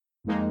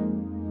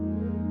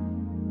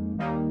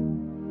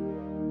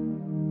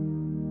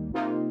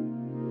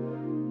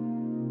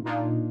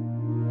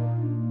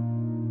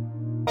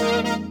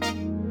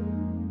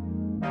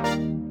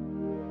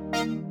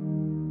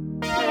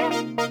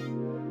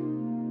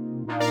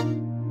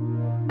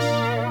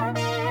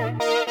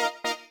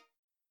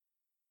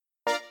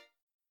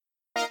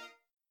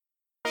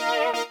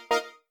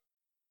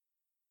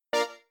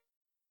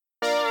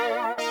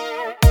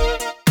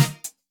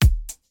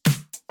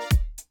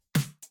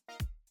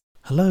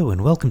Hello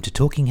and welcome to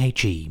Talking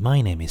HE.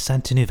 My name is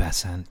Santanu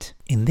Vasant.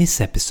 In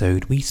this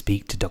episode we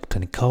speak to Dr.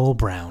 Nicole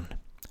Brown,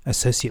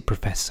 Associate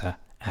Professor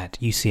at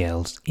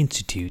UCL's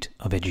Institute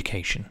of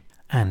Education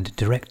and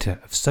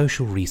Director of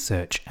Social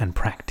Research and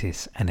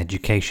Practice and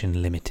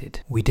Education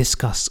Limited. We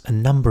discuss a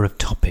number of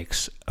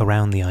topics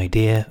around the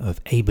idea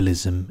of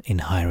ableism in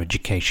higher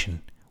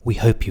education. We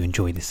hope you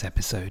enjoy this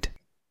episode.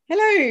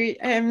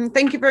 Hello,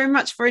 thank you very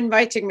much for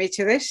inviting me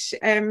to this.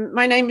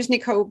 My name is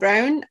Nicole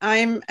Brown.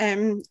 I'm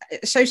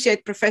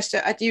Associate Professor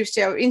at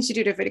UCL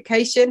Institute of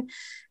Education,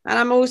 and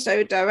I'm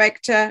also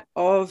Director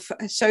of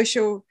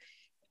Social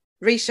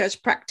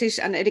Research Practice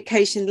and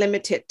Education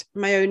Limited,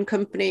 my own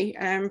company,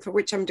 for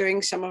which I'm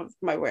doing some of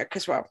my work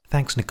as well.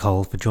 Thanks,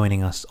 Nicole, for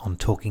joining us on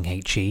Talking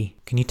HE.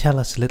 Can you tell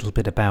us a little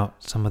bit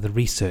about some of the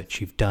research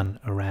you've done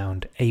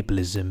around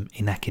ableism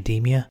in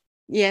academia?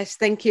 Yes,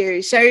 thank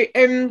you. So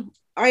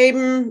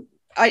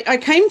I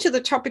came to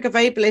the topic of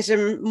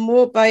ableism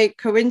more by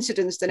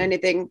coincidence than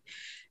anything.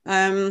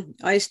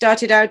 I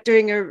started out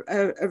doing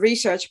a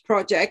research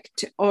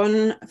project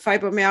on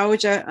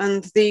fibromyalgia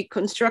and the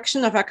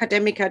construction of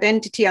academic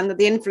identity under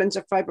the influence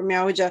of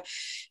fibromyalgia.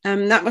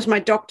 That was my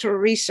doctoral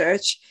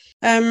research.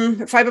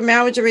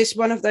 Fibromyalgia is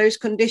one of those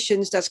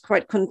conditions that's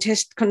quite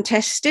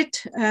contested.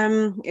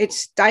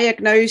 It's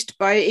diagnosed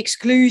by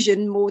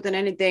exclusion more than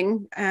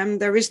anything.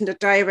 There isn't a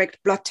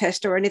direct blood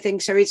test or anything,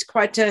 so it's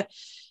quite a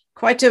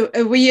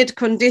weird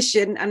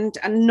condition and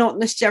not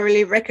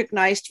necessarily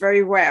recognized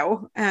very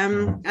well.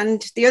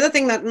 And the other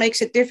thing that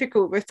makes it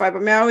difficult with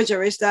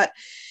fibromyalgia is that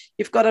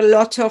you've got a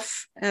lot of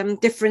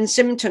different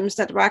symptoms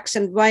that wax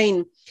and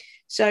wane.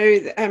 So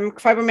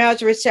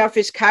fibromyalgia itself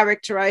is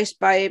characterized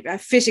by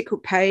physical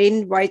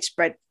pain,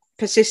 widespread,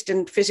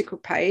 persistent physical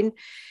pain,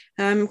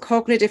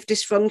 cognitive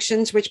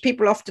dysfunctions, which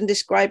people often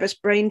describe as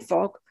brain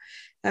fog,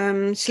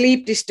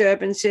 sleep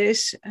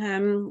disturbances,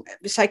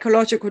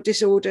 psychological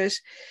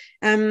disorders.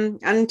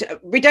 And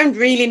we don't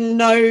really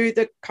know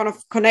the kind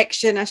of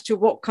connection as to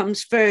what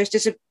comes first.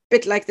 It's a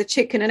bit like the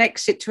chicken and egg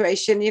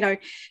situation, do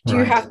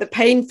you have the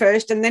pain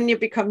first and then you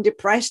become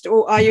depressed,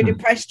 or are you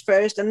depressed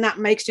first and that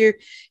makes you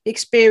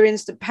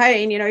experience the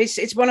pain?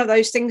 It's one of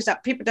those things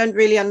that people don't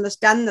really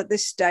understand at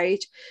this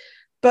stage.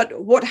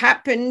 But what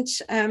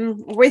happens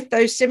with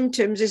those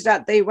symptoms is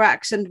that they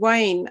wax and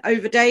wane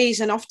over days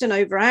and often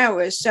over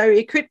hours. So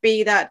it could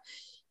be that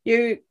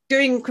you're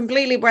doing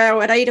completely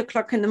well at 8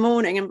 o'clock in the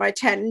morning and by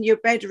 10 you're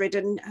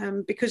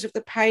bedridden because of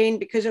the pain,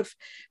 because of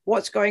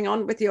what's going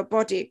on with your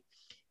body.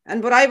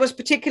 And what I was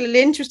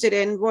particularly interested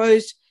in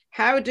was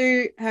how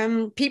do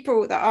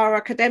people that are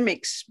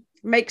academics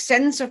make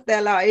sense of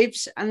their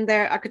lives and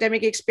their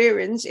academic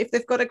experience if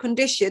they've got a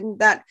condition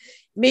that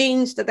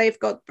means that they've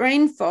got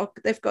brain fog,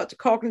 they've got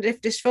cognitive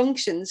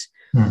dysfunctions.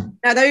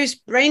 Now, those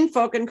brain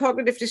fog and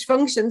cognitive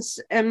dysfunctions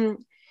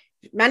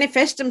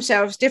manifest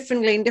themselves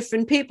differently in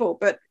different people,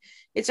 but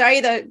it's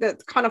either the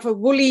kind of a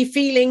woolly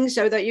feeling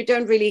so that you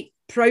don't really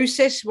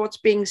process what's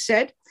being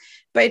said,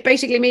 but it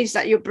basically means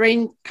that your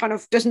brain kind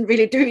of doesn't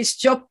really do its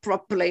job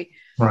properly.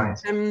 Right.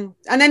 And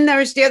then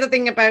there's the other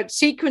thing about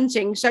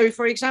sequencing. So,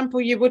 for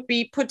example, you would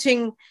be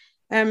putting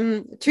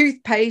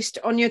toothpaste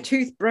on your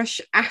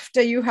toothbrush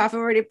after you have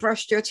already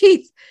brushed your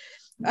teeth,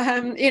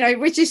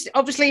 which is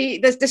obviously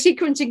the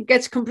sequencing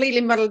gets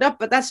completely muddled up.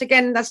 But that's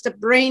the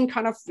brain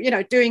kind of,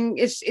 doing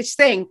its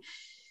thing.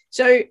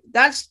 So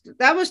that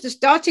was the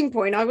starting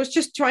point. I was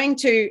just trying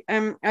to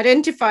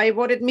identify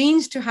what it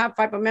means to have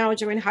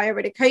fibromyalgia in higher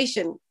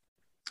education.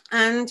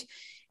 And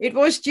it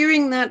was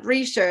during that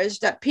research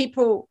that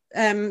people,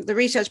 the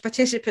research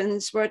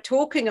participants, were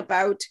talking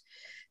about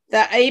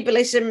the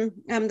ableism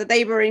that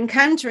they were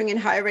encountering in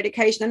higher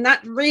education. And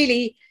that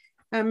really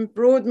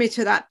brought me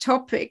to that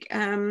topic.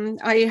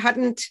 I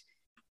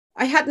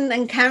hadn't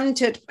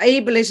encountered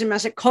ableism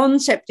as a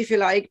concept, if you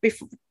like,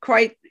 before,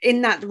 quite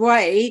in that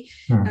way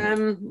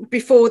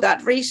before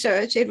that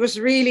research. It was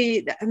really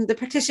the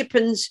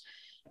participants'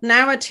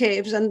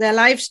 narratives and their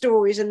life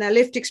stories and their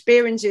lived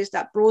experiences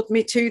that brought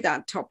me to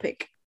that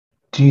topic.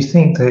 Do you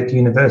think that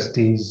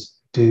universities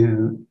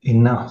do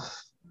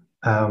enough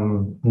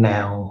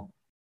now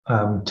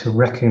to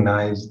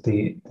recognise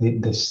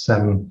this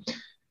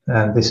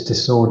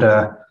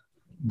disorder?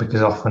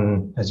 Because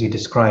often, as you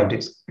described,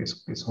 it's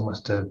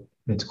almost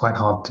it's quite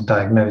hard to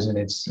diagnose, and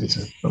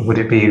would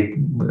it be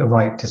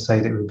right to say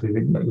that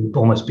it would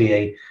almost be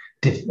a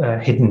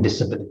hidden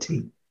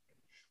disability?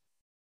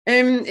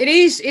 It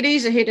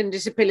is a hidden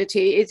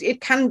disability.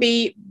 It can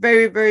be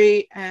very,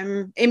 very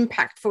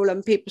impactful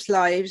on people's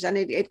lives, and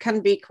it can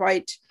be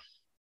quite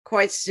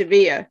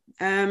severe.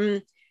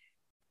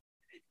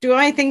 do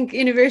I think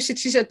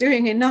universities are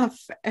doing enough?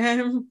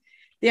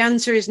 The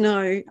answer is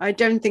no, I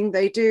don't think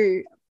they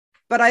do.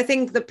 But I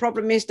think the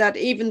problem is that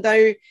even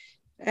though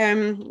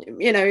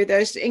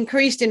there's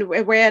increased in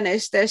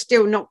awareness, there's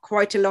still not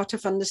quite a lot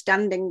of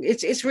understanding.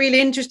 It's really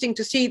interesting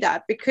to see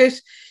that,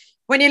 because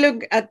when you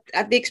look at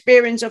the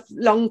experience of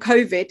long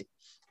COVID,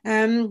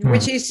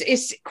 which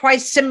is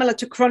quite similar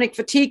to chronic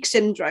fatigue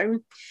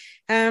syndrome,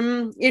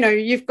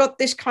 you've got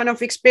this kind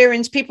of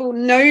experience. People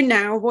know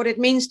now what it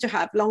means to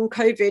have long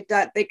COVID,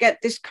 that they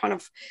get this kind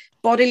of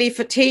bodily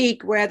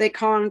fatigue where they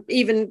can't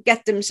even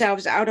get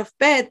themselves out of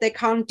bed. They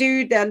can't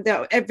do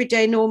their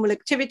everyday normal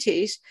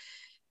activities,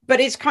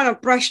 but it's kind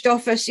of brushed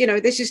off as,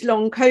 this is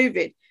long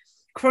COVID.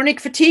 Chronic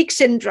fatigue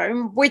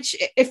syndrome, which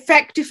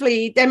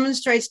effectively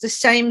demonstrates the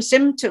same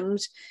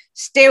symptoms,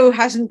 still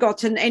hasn't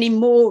gotten any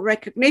more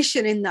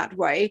recognition in that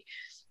way.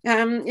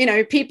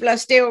 People are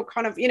still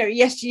kind of,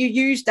 yes, you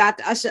use that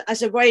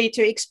as a way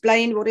to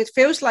explain what it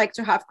feels like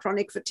to have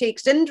chronic fatigue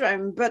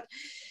syndrome, but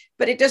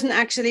it doesn't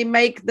actually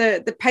make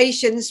the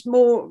patients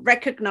more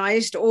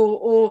recognized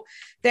or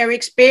their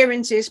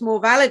experiences more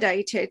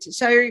validated.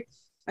 So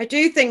I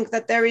do think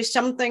that there is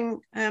something,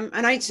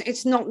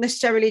 it's not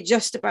necessarily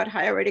just about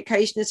higher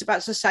education, it's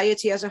about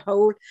society as a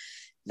whole,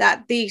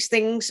 that these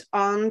things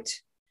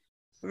aren't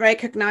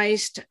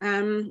recognized,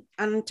 and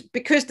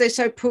because they're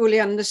so poorly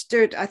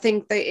understood, I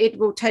think it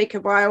will take a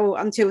while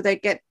until they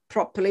get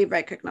properly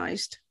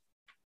recognized.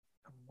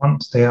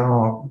 Once they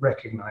are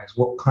recognized,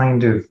 what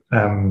kind of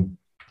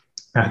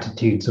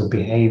attitudes or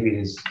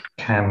behaviors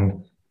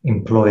can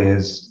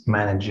employers,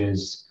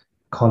 managers,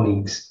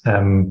 colleagues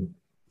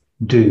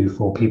do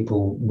for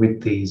people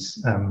with these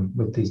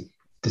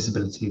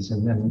disabilities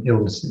and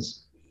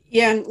illnesses?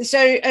 Yeah,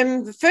 so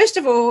first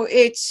of all,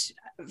 it's,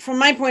 from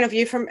my point of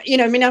view,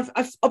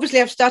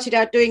 I've started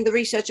out doing the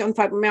research on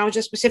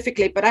fibromyalgia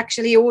specifically, but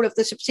actually all of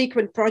the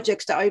subsequent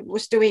projects that I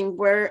was doing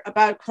were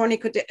about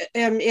chronic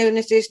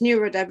illnesses,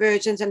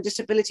 neurodivergence, and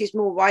disabilities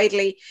more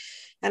widely.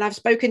 And I've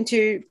spoken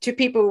to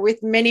people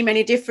with many,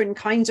 many different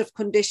kinds of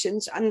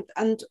conditions, and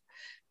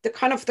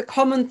the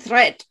common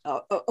thread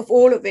of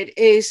all of it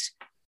is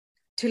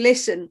to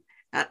listen.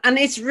 And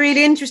it's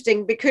really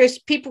interesting because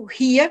people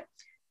hear,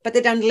 but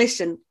they don't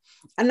listen.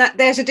 And that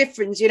there's a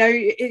difference,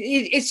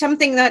 it's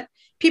something that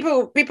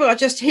people are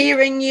just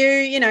hearing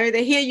you,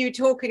 they hear you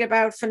talking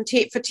about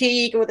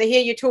fatigue, or they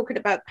hear you talking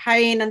about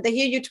pain, and they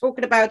hear you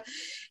talking about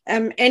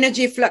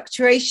energy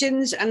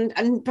fluctuations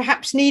and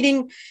perhaps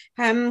needing,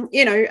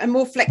 a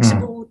more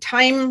flexible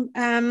timetable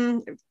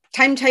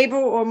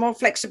or more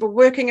flexible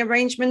working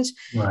arrangements.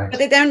 Right. But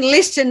they don't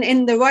listen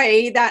in the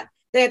way that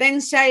they're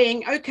then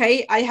saying,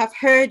 okay, I have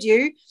heard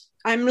you,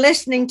 I'm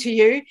listening to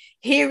you,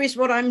 here is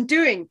what I'm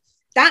doing.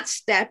 That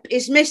step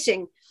is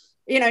missing.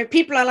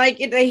 People are like,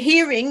 they're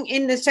hearing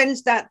in the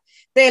sense that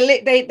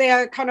they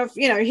are kind of,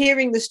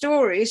 hearing the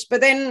stories,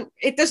 but then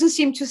it doesn't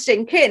seem to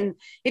sink in.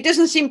 It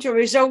doesn't seem to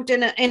result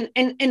in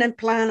a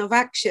plan of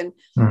action.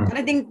 And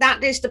I think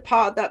that is the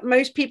part that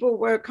most people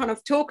were kind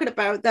of talking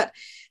about, that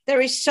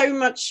there is so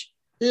much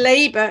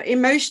labor,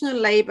 emotional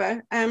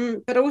labor,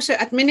 but also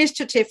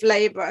administrative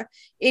labor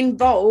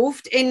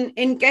involved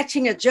in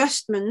getting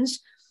adjustments,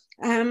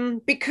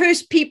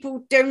 because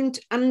people don't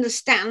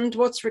understand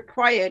what's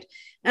required.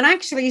 And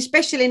actually,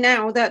 especially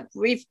now that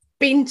we've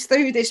been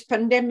through this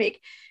pandemic,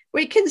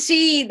 we can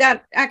see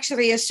that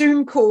actually a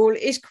Zoom call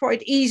is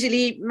quite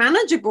easily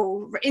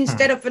manageable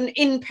instead of an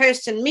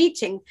in-person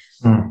meeting.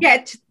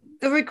 Yet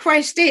the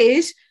request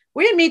is,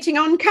 we're meeting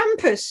on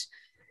campus.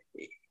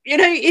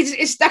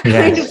 It's that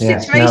kind of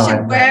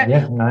situation where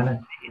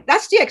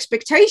that's the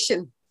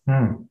expectation.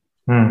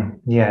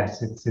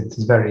 Yes,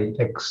 it's very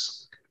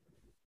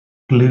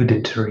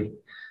excludatory.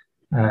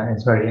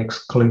 It's very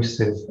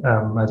exclusive,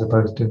 as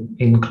opposed to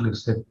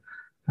inclusive,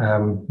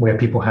 where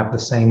people have the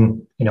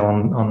same,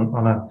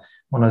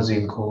 on a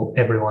Zoom call,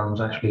 everyone's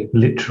actually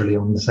literally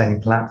on the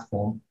same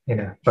platform,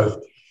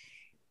 both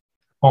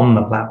on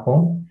the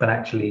platform, but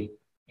actually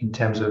in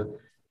terms of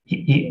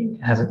it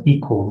has an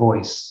equal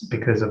voice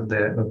because of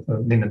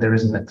there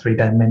isn't a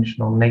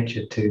three-dimensional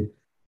nature to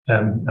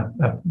a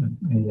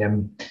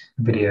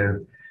video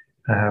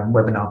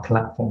webinar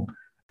platform.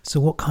 So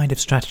what kind of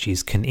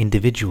strategies can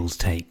individuals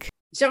take?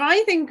 So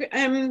I think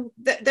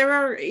that there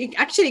are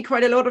actually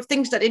quite a lot of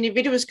things that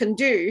individuals can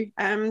do.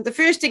 The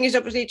first thing is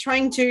obviously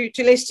trying to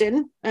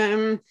listen.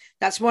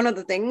 That's one of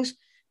the things,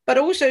 but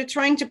also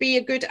trying to be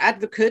a good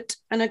advocate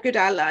and a good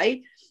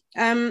ally.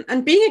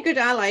 And being a good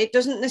ally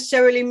doesn't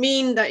necessarily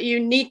mean that you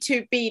need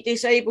to be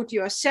disabled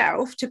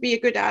yourself to be a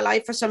good ally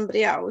for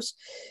somebody else.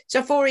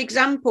 So, for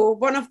example,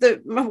 one of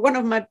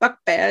my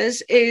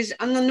bugbears is,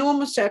 under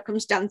normal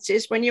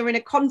circumstances, when you're in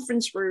a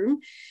conference room,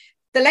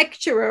 the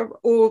lecturer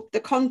or the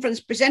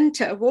conference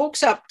presenter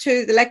walks up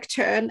to the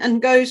lectern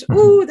and goes,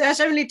 "Oh, there's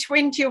only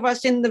 20 of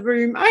us in the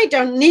room. I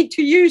don't need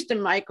to use the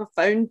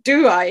microphone,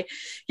 do I?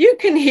 You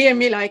can hear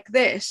me like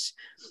this."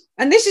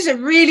 And this is a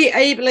really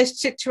ableist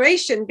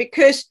situation,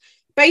 because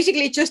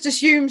basically it just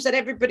assumes that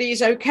everybody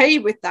is okay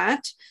with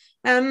that.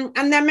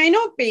 And there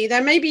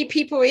may be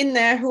people in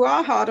there who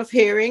are hard of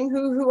hearing,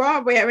 who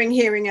are wearing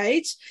hearing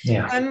aids,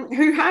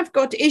 who have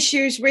got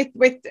issues with,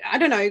 I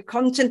don't know,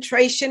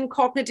 concentration,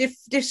 cognitive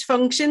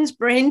dysfunctions,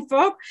 brain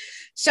fog.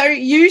 So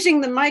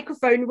using the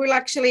microphone will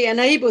actually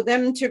enable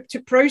them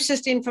to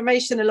process the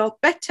information a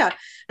lot better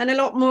and a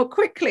lot more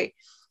quickly.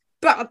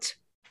 But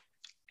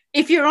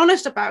if you're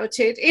honest about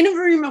it, in a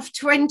room of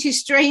 20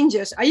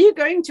 strangers, are you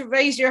going to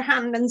raise your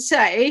hand and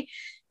say,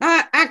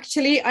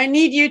 actually, I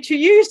need you to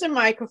use the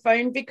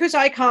microphone because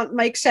I can't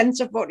make sense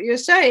of what you're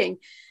saying?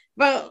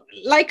 Well,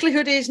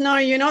 likelihood is no,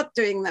 you're not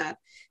doing that.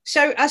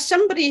 So as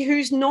somebody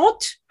who's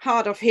not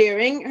hard of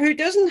hearing, who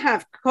doesn't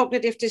have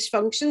cognitive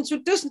dysfunctions,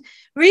 who doesn't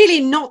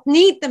really not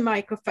need the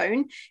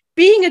microphone,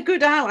 being a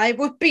good ally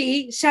would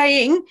be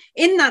saying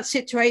in that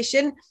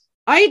situation,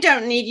 I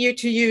don't need you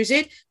to use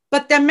it,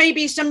 but there may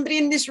be somebody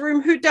in this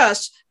room who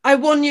does. I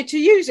want you to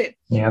use it.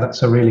 Yeah,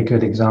 that's a really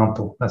good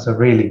example. And it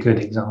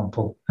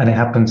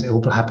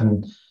will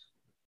happen,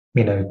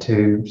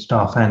 to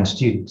staff and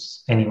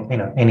students,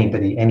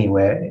 anybody,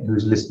 anywhere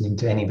who's listening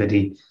to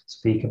anybody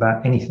speak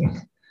about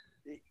anything.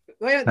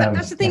 Well,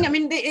 that's the thing. Yeah. I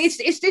mean,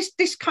 it's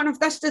this kind of,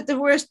 that's the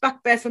worst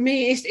bugbear for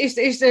me is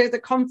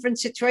the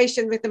conference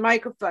situation with the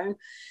microphone.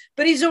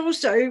 But it's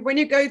also when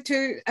you go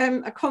to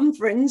a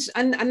conference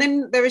and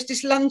then there is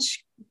this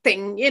lunch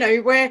thing,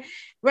 where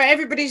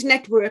everybody's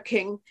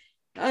networking.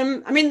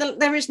 I mean,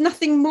 there is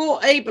nothing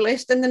more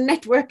ableist than the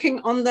networking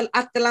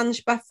at the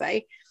lunch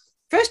buffet.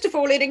 First of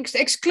all, it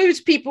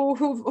excludes people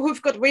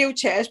who've got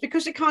wheelchairs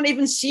because they can't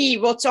even see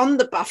what's on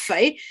the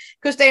buffet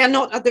because they are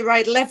not at the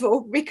right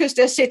level because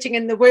they're sitting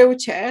in the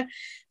wheelchair.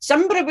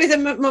 Somebody with a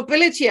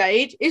mobility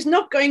aid is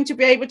not going to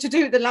be able to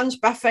do the lunch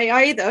buffet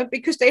either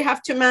because they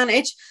have to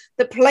manage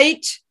the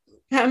plate,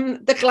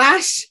 the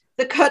glass,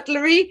 the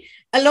cutlery,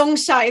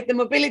 alongside the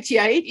mobility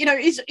aid.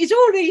 It's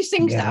all these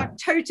things that are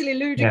totally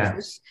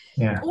ludicrous.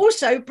 Yeah.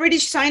 Also,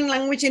 British Sign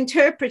Language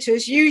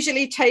interpreters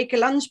usually take a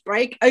lunch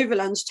break over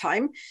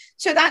lunchtime.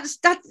 So that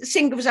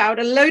singles out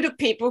a load of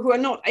people who are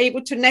not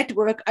able to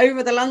network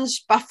over the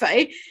lunch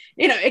buffet.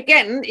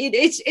 Again,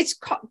 it's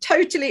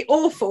totally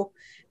awful.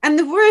 And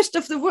the worst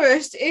of the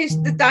worst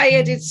is the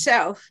diet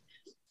itself.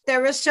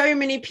 There are so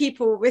many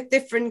people with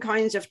different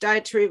kinds of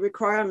dietary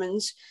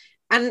requirements.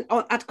 And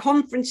at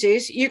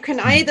conferences, you can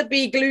either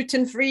be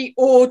gluten-free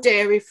or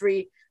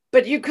dairy-free,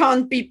 but you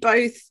can't be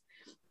both.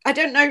 I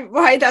don't know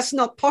why that's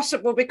not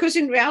possible, because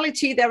in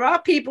reality, there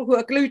are people who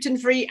are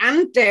gluten-free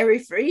and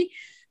dairy-free.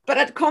 But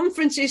at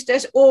conferences,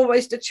 there's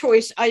always the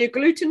choice. Are you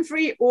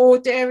gluten-free or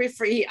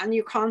dairy-free? And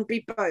you can't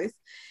be both.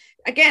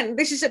 Again,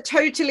 this is a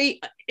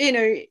totally,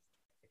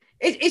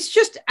 it's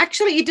just,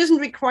 actually, it doesn't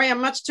require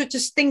much to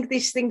just think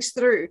these things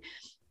through.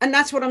 And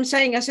that's what I'm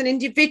saying. As an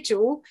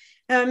individual,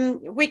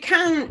 we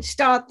can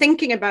start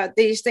thinking about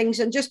these things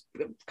and just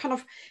kind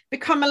of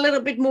become a little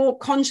bit more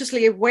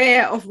consciously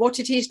aware of what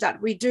it is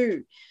that we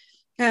do.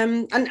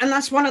 And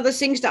that's one of the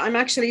things that I'm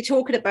actually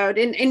talking about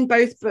in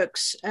both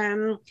books.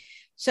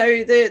 So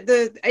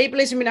the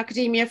Ableism in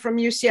Academia from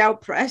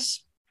UCL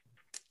Press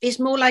is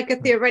more like a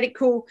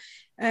theoretical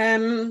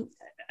kind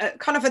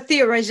of a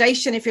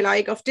theorization, if you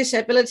like, of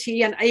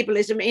disability and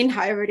ableism in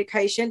higher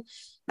education.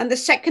 And the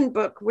second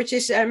book, which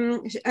is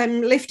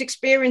Lived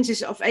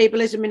Experiences of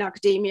Ableism in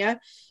Academia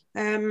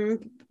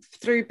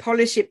through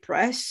Policy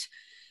Press,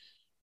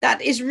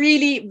 that is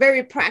really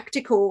very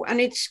practical,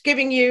 and it's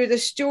giving you the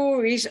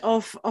stories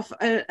of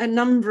a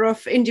number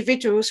of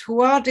individuals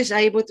who are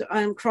disabled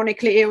and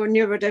chronically ill and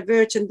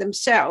neurodivergent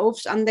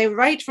themselves, and they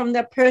write from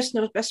their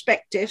personal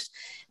perspectives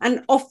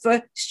and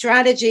offer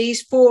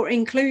strategies for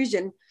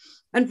inclusion.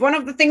 And one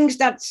of the things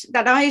that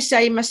I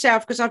say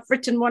myself, because I've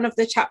written one of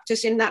the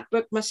chapters in that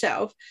book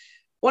myself,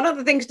 one of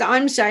the things that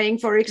I'm saying,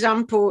 for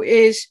example,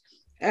 is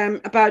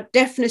about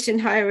deafness in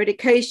higher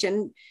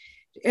education.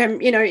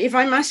 If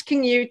I'm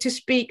asking you to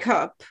speak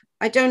up,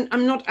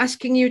 I'm not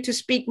asking you to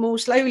speak more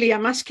slowly.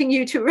 I'm asking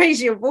you to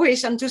raise your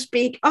voice and to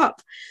speak up.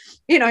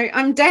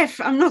 I'm deaf,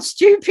 I'm not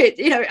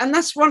stupid, and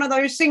that's one of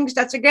those things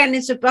that's, again,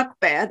 it's a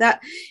bugbear that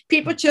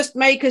people just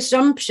make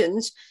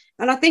assumptions.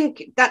 And I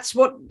think that's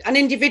what an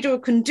individual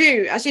can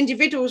do. As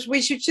individuals,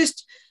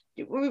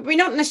 we're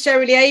not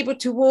necessarily able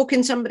to walk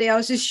in somebody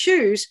else's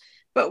shoes,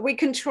 but we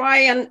can try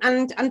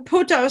and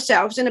put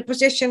ourselves in a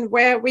position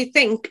where we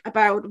think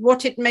about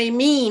what it may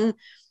mean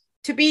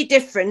to be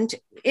different,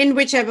 in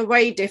whichever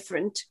way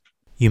different.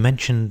 You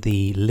mentioned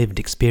the Lived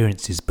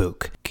Experiences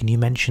book. Can you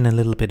mention a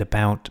little bit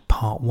about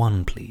part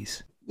 1,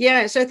 please?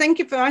 Yeah, so thank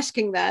you for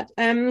asking that.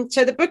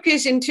 So the book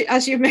is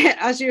as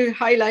you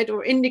highlight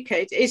or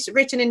indicate, it's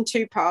written in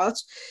 2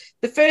 parts.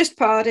 The first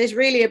part is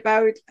really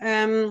about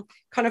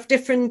kind of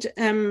different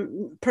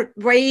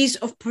ways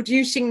of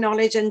producing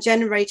knowledge and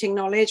generating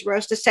knowledge,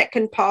 whereas the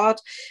second part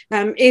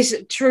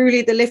is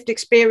truly the lived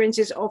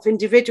experiences of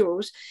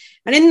individuals.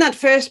 And in that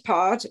first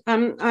part,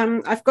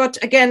 I've got,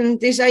 again,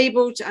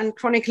 disabled and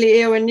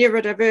chronically ill and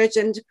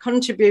neurodivergent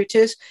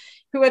contributors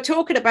who are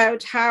talking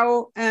about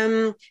how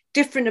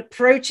different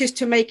approaches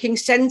to making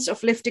sense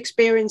of lived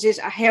experiences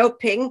are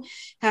helping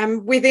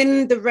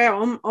within the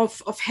realm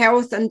of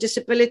health and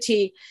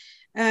disability.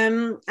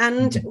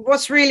 And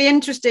what's really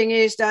interesting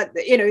is that,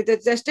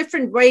 that there's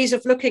different ways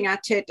of looking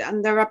at it.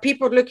 And there are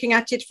people looking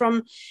at it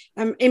from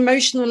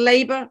emotional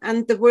labor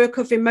and the work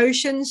of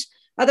emotions.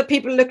 Other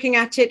people looking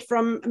at it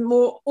from a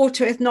more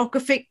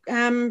autoethnographic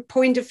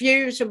point of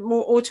view, so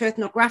more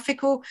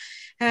autoethnographical.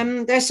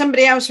 There's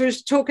somebody else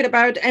who's talking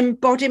about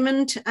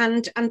embodiment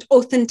and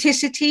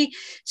authenticity.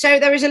 So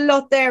there is a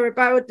lot there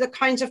about the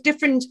kinds of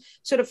different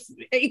sort of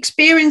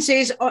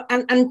experiences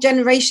and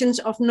generations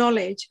of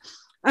knowledge.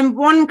 And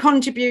one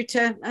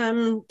contributor,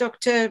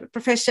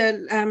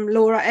 Professor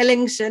Laura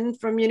Ellingson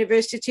from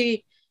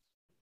University,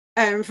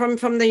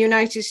 from the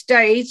United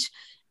States,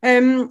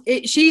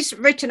 she's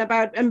written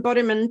about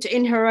embodiment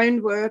in her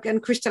own work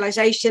and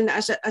crystallization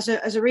as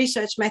a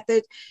research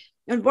method.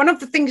 And one of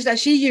the things that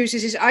she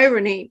uses is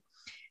irony.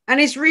 And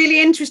it's really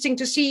interesting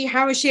to see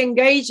how she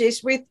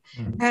engages with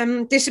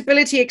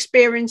disability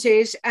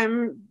experiences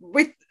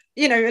with,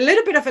 a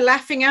little bit of a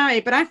laughing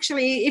eye. But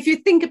actually, if you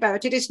think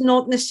about it, it's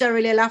not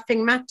necessarily a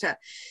laughing matter.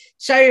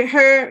 So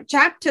her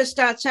chapter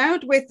starts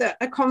out with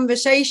a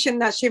conversation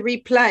that she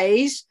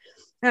replays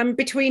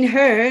between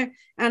her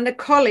and a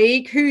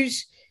colleague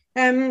who's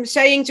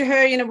saying to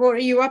her, what are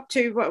you up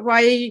to?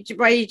 Why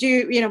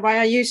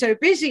are you so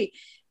busy?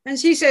 And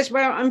she says,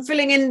 well, I'm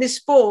filling in this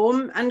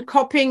form and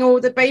copying all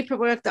the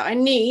paperwork that I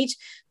need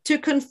to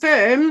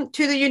confirm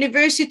to the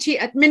university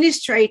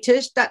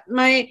administrators that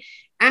my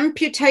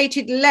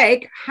amputated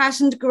leg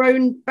hasn't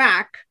grown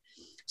back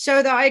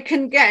so that I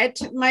can get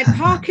my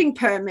parking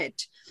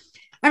permit.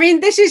 I mean,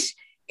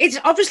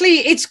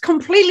 it's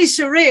completely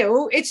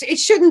surreal. It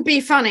shouldn't be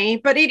funny,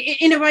 but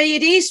in a way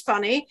it is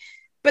funny.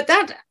 But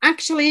that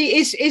actually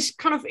is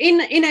kind of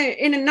in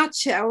a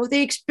nutshell,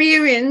 the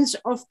experience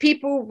of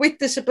people with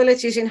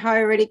disabilities in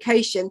higher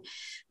education.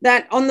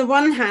 That on the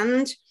one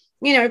hand,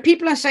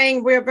 people are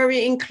saying we're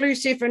very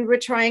inclusive and we're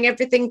trying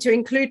everything to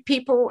include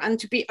people and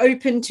to be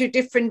open to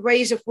different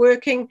ways of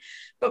working.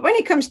 But when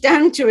it comes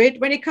down to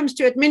it, when it comes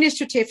to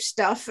administrative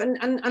stuff and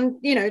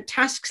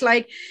tasks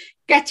like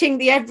getting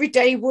the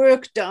everyday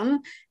work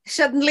done,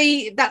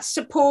 suddenly that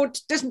support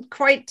doesn't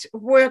quite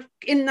work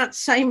in that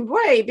same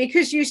way,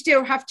 because you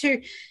still have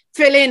to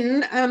fill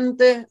in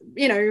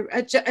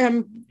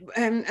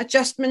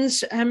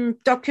adjustments,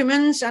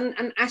 documents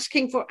and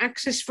asking for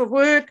access for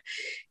work,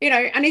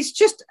 and it's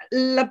just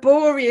a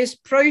laborious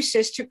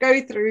process to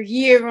go through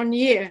year on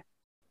year.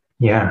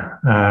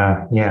 I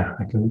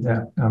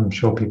can. I'm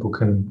sure people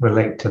can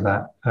relate to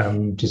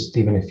that. Just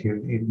even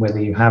whether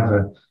you have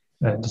a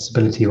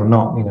disability or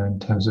not, in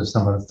terms of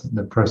some of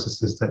the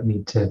processes that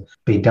need to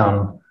be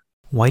done.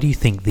 Why do you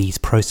think these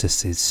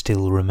processes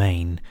still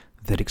remain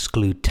that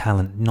exclude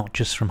talent, not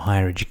just from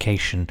higher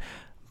education,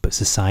 but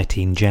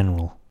society in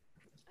general?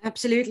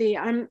 Absolutely.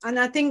 And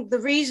I think the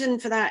reason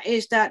for that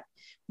is that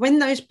when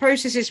those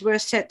processes were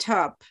set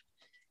up,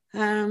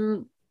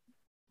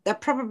 there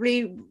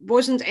probably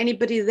wasn't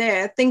anybody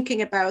there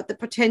thinking about the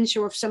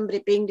potential of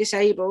somebody being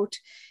disabled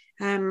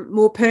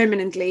more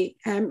permanently.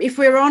 If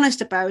we're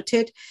honest about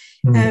it,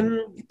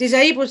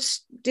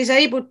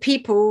 disabled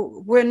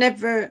people were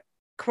never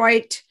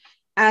quite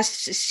as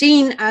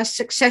seen as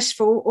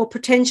successful or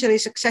potentially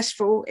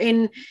successful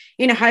in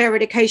a higher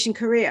education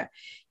career.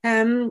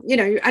 And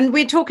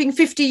we're talking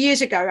 50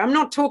 years ago. I'm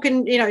not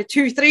talking,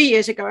 2-3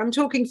 years ago. I'm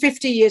talking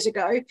 50 years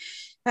ago.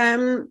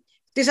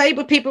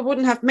 Disabled people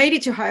wouldn't have made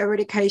it to higher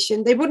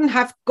education. They wouldn't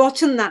have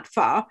gotten that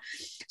far.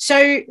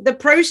 So the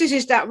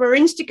processes that were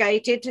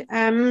instigated,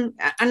 and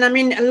I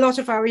mean, a lot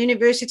of our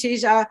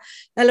universities are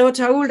a lot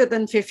older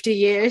than 50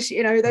 years.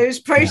 Those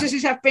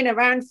processes have been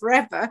around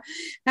forever.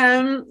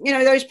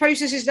 Those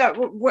processes that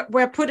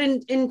were put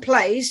in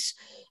place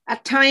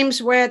at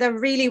times where there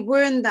really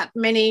weren't that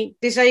many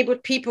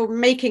disabled people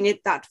making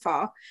it that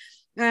far.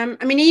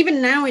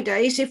 Even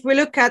nowadays, if we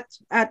look at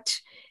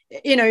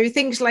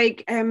things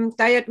like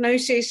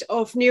diagnosis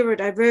of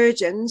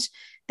neurodivergence,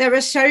 there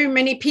are so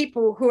many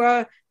people who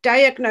are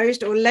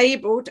diagnosed or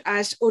labeled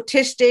as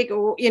autistic,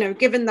 or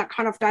given that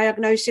kind of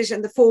diagnosis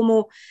and the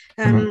formal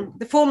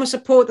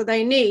support that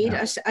they need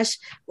as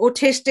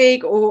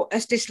autistic or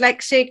as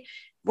dyslexic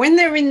when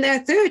they're in their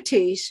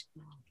 30s.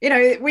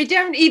 We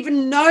don't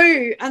even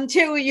know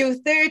until you're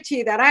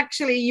 30 that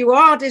actually you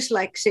are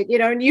dyslexic,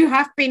 and you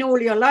have been all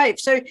your life.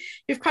 So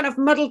you've kind of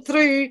muddled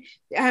through,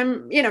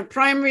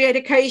 primary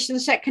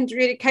education,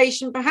 secondary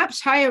education, perhaps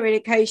higher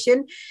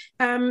education,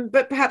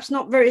 but perhaps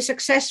not very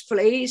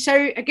successfully.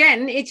 So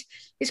again,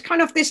 it's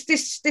kind of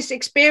this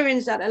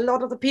experience that a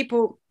lot of the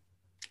people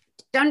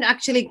don't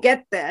actually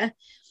get there.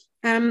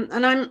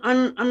 And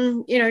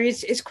I'm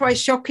it's quite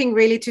shocking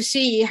really to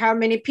see how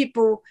many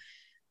people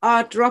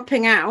are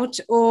dropping out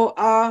or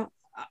are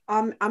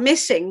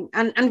missing.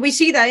 And we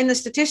see that in the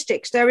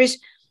statistics. There is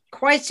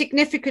quite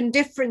significant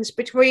difference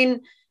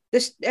between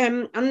this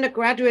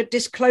undergraduate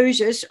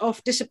disclosures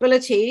of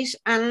disabilities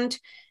and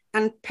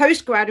and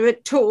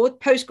postgraduate taught,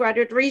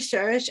 postgraduate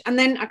research, and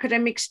then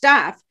academic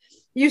staff,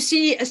 you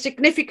see a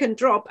significant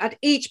drop at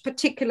each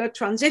particular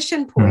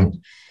transition point.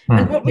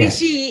 And what we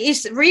see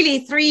is really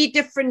three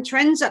different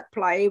trends at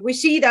play. We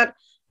see that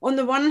on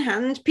the one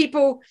hand,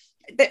 people,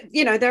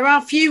 there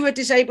are fewer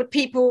disabled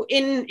people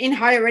in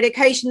higher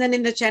education than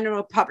in the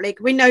general public.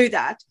 We know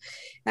that.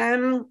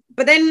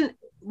 But then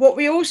what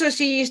we also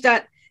see is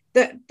that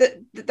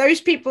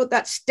those people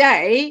that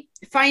stay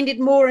find it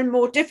more and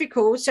more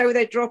difficult, so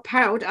they drop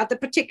out at the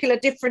particular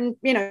different,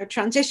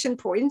 transition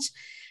points.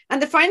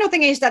 And the final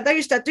thing is that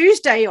those that do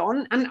stay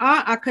on and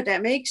are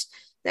academics,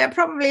 they're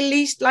probably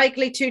least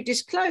likely to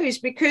disclose,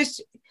 because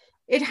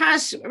it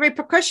has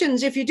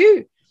repercussions if you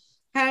do.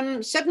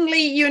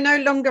 Suddenly you're no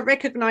longer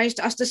recognized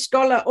as the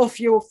scholar of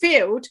your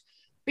field,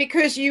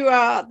 because you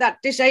are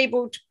that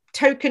disabled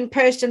token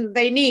person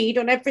they need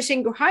on every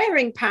single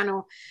hiring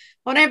panel,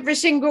 on every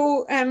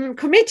single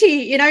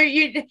committee.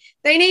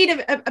 They need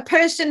a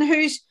person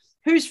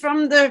who's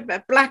from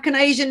the Black and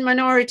Asian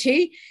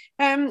minority.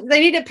 They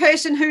need a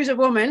person who's a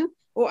woman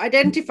or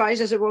identifies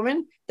as a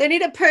woman. They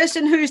need a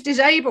person who's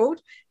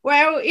disabled.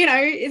 Well,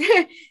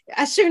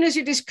 as soon as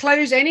you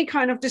disclose any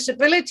kind of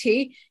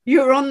disability,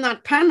 you're on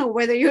that panel,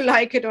 whether you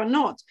like it or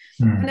not.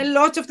 And a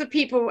lot of the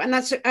people, and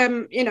that's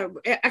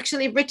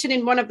actually written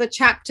in one of the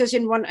chapters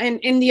in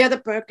the other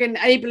book, in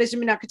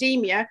Ableism in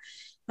Academia,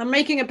 I'm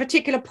making a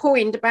particular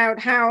point about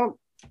how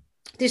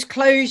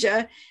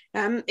disclosure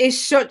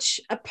is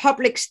such a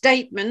public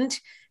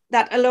statement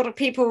that a lot of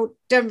people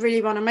don't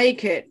really want to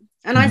make it.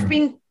 And I've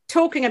been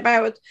talking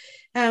about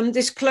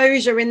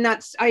disclosure in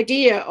that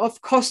idea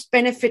of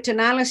cost-benefit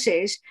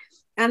analysis,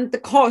 and the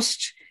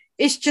cost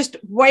is just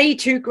way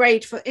too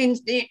great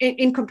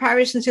in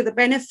comparison to the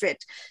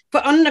benefit.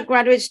 For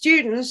undergraduate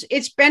students,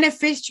 it's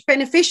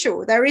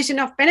beneficial. There is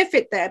enough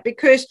benefit there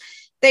because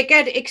they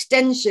get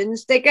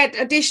extensions, they get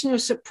additional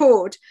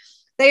support.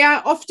 They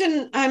are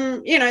often,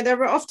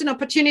 there are often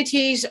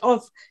opportunities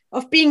of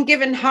being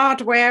given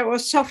hardware or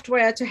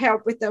software to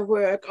help with their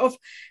work.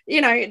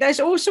 There's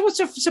all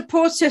sorts of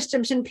support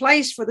systems in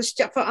place for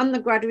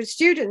undergraduate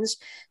students.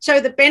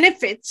 So the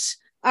benefits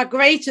are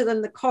greater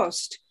than the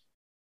cost.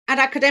 At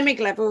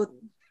academic level,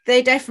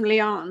 they definitely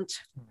aren't.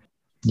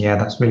 Yeah,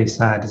 that's really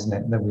sad, isn't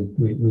it? That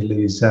we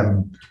lose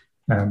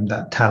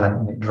that talent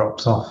and it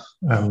drops off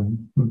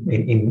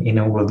in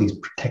all of these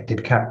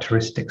protected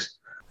characteristics.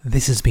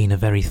 This has been a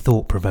very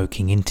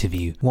thought-provoking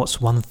interview.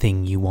 What's one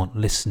thing you want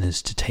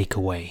listeners to take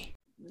away?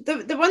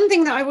 The one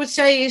thing that I would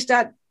say is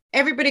that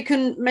everybody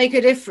can make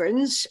a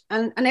difference,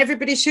 and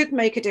everybody should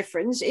make a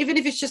difference, even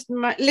if it's just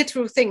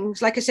literal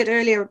things. Like I said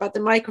earlier about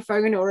the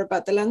microphone or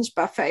about the lunch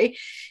buffet,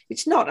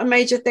 it's not a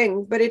major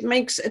thing, but it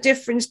makes a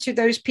difference to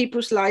those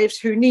people's lives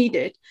who need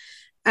it.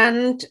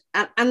 And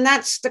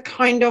that's the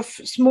kind of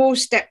small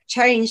step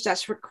change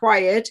that's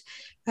required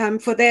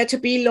for there to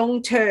be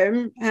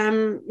long-term,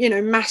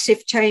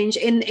 massive change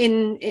in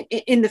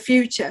the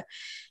future.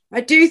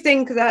 I do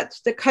think that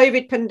the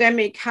COVID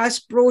pandemic has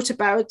brought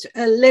about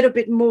a little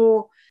bit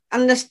more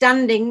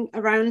understanding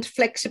around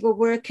flexible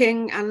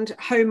working and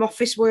home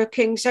office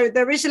working. So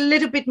there is a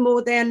little bit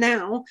more there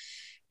now,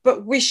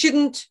 but we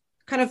shouldn't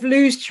kind of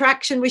lose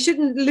traction. We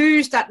shouldn't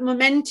lose that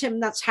momentum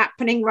that's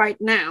happening right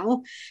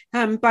now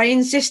by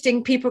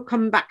insisting people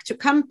come back to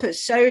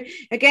campus. So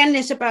again,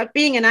 it's about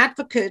being an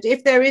advocate.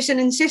 If there is an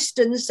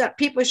insistence that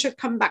people should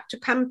come back to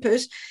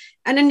campus,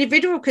 an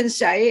individual can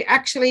say,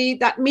 actually,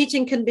 that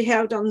meeting can be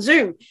held on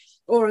Zoom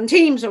or on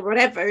Teams or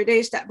whatever it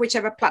is, that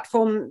whichever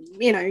platform,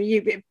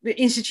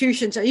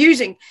 institutions are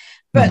using.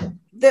 But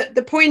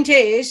the point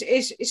is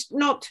it's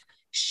not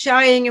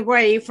shying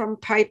away from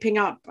piping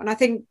up. And I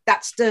think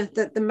that's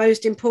the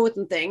most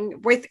important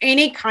thing with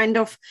any kind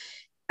of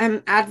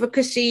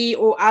advocacy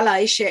or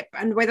allyship,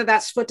 and whether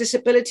that's for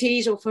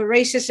disabilities or for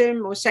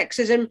racism or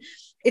sexism,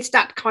 it's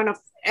that kind of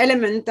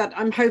element that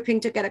I'm hoping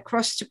to get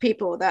across to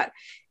people, that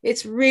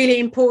it's really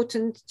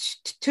important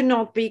to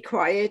not be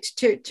quiet,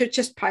 to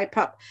just pipe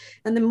up.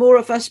 And the more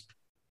of us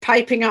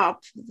piping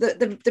up,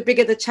 the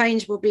bigger the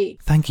change will be.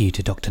 Thank you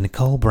to Dr.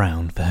 Nicole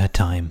Brown for her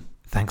time.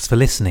 Thanks for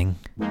listening.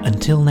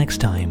 Until next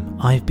time,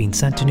 I've been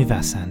Santanu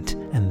Vasant,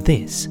 and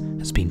this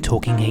has been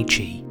Talking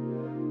HE.